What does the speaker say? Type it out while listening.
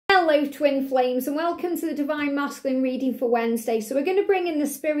Hello twin flames and welcome to the Divine Masculine reading for Wednesday. So we're going to bring in the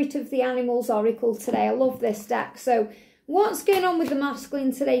Spirit of the Animals Oracle today. I love this deck. So what's going on with the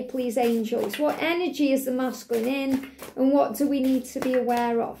masculine today, please, angels? What energy is the masculine in and what do we need to be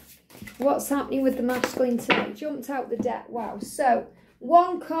aware of? What's happening with the masculine today? Jumped out the deck. Wow. So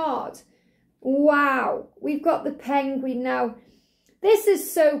one card. Wow. We've got the penguin now. This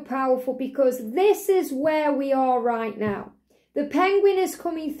is so powerful because this is where we are right now. The penguin is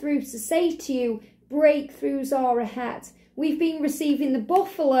coming through to say to you, breakthroughs are ahead. We've been receiving the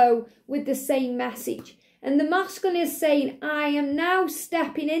buffalo with the same message. And the masculine is saying, I am now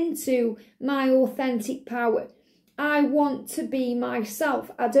stepping into my authentic power. I want to be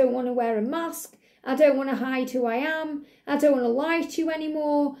myself. I don't want to wear a mask. I don't want to hide who I am. I don't want to lie to you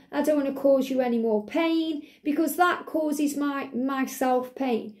anymore. I don't want to cause you any more pain because that causes myself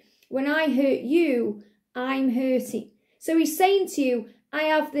pain. When I hurt you, I'm hurting. So he's saying to you, I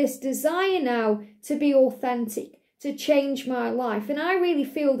have this desire now to be authentic, to change my life. And I really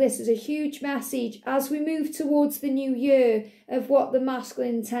feel this is a huge message as we move towards the new year of what the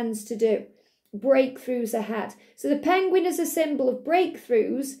masculine intends to do. Breakthroughs ahead. So the penguin is a symbol of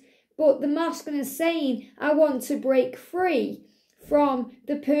breakthroughs, but the masculine is saying, I want to break free from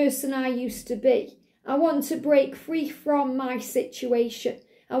the person I used to be. I want to break free from my situation.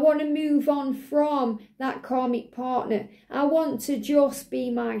 I want to move on from that karmic partner. I want to just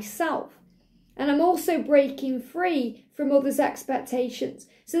be myself. And I'm also breaking free from others' expectations.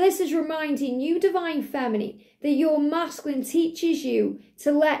 So this is reminding you, Divine Feminine, that your masculine teaches you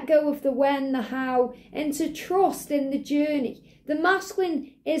to let go of the when, the how, and to trust in the journey. The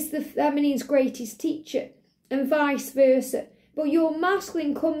masculine is the feminine's greatest teacher and vice versa. But your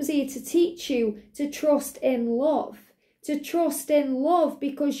masculine comes here to teach you to trust in love. To trust in love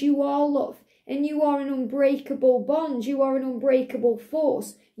because you are love and you are an unbreakable bond. You are an unbreakable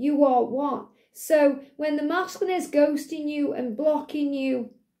force. You are one. So when the masculine is ghosting you and blocking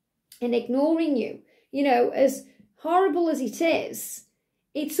you and ignoring you, you know, as horrible as it is,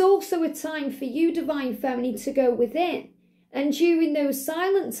 it's also a time for you, Divine Feminine, to go within. And during those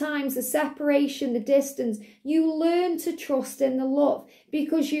silent times, the separation, the distance, you learn to trust in the love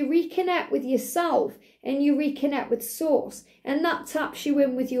because you reconnect with yourself and you reconnect with Source. And that taps you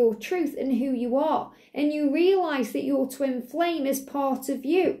in with your truth and who you are. And you realise that your twin flame is part of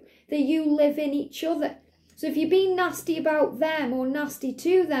you, that you live in each other. So if you're being nasty about them or nasty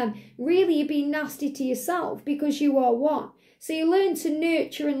to them, really you're being nasty to yourself because you are one. So you learn to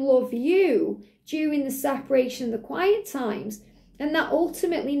nurture and love you during the separation and the quiet times, and that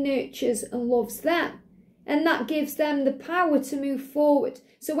ultimately nurtures and loves them, and that gives them the power to move forward.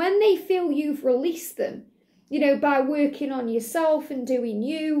 So when they feel you've released them, you know, by working on yourself and doing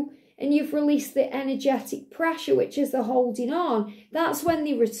you, and you've released the energetic pressure, which is the holding on, that's when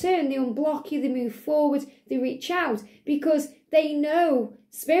they return, they unblock you, they move forward, they reach out, because they know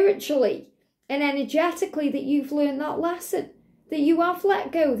spiritually and energetically that you've learned that lesson. That you have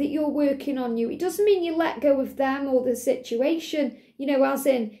let go, that you're working on you. It doesn't mean you let go of them or the situation, you know, as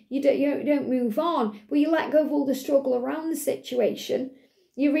in you don't move on, but you let go of all the struggle around the situation.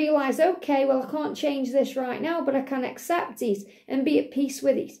 You realise, okay, well, I can't change this right now, but I can accept it and be at peace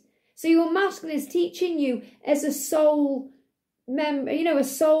with it. So your masculine is teaching you as a soul member, you know, a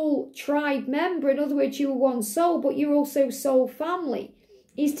soul tribe member. In other words, you are one soul, but you're also soul family.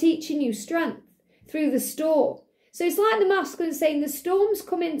 He's teaching you strength through the storm. So it's like the masculine saying the storms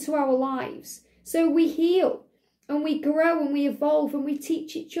come into our lives. So we heal and we grow and we evolve and we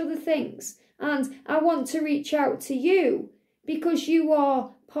teach each other things. And I want to reach out to you because you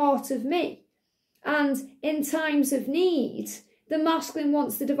are part of me. And in times of need, the masculine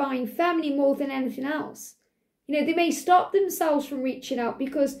wants the Divine Feminine more than anything else. You know, they may stop themselves from reaching out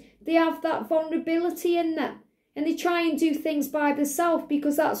because they have that vulnerability in them. And they try and do things by themselves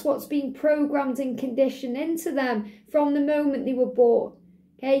because that's what's been programmed and conditioned into them from the moment they were born.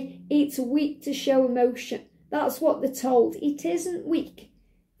 Okay? It's weak to show emotion. That's what they're told. It isn't weak.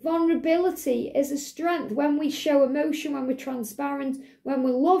 Vulnerability is a strength. When we show emotion, when we're transparent, when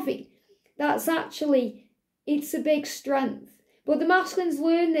we're loving, that's actually, it's a big strength. But the masculines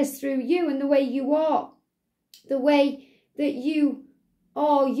learn this through you and the way you are. The way that you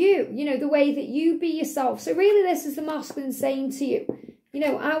are you know, the way that you be yourself. So really this is the masculine saying to you, you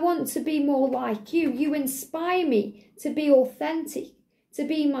know, I want to be more like you. You inspire me to be authentic, to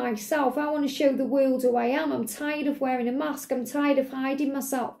be myself. I want to show the world who I am. I'm tired of wearing a mask. I'm tired of hiding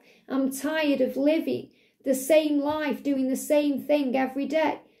myself. I'm tired of living the same life, doing the same thing every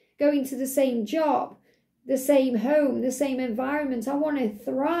day, going to the same job, the same home, the same environment. I want to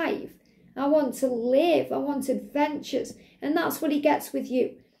thrive. I want to live. I want adventures. And that's what he gets with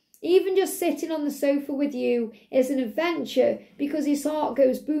you. Even just sitting on the sofa with you is an adventure because his heart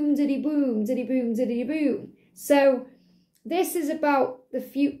goes boom, diddy boom, diddy boom, diddy boom. So this is about the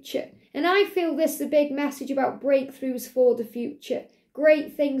future. And I feel this is a big message about breakthroughs for the future.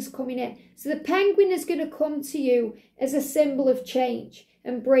 Great things coming in. So the penguin is going to come to you as a symbol of change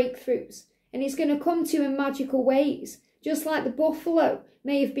and breakthroughs. And he's going to come to you in magical ways, just like the buffalo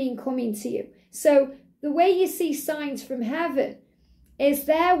may have been coming to you. So the way you see signs from heaven is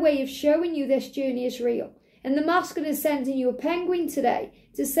their way of showing you this journey is real. And the masculine is sending you a penguin today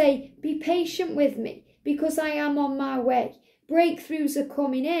to say, be patient with me because I am on my way. Breakthroughs are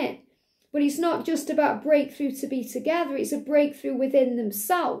coming in. But it's not just about breakthrough to be together. It's a breakthrough within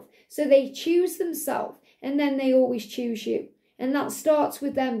themselves. So they choose themselves and then they always choose you. And that starts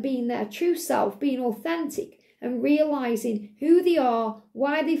with them being their true self, being authentic and realising who they are,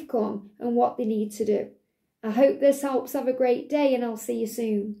 why they've come and what they need to do. I hope this helps. Have a great day and I'll see you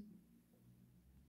soon.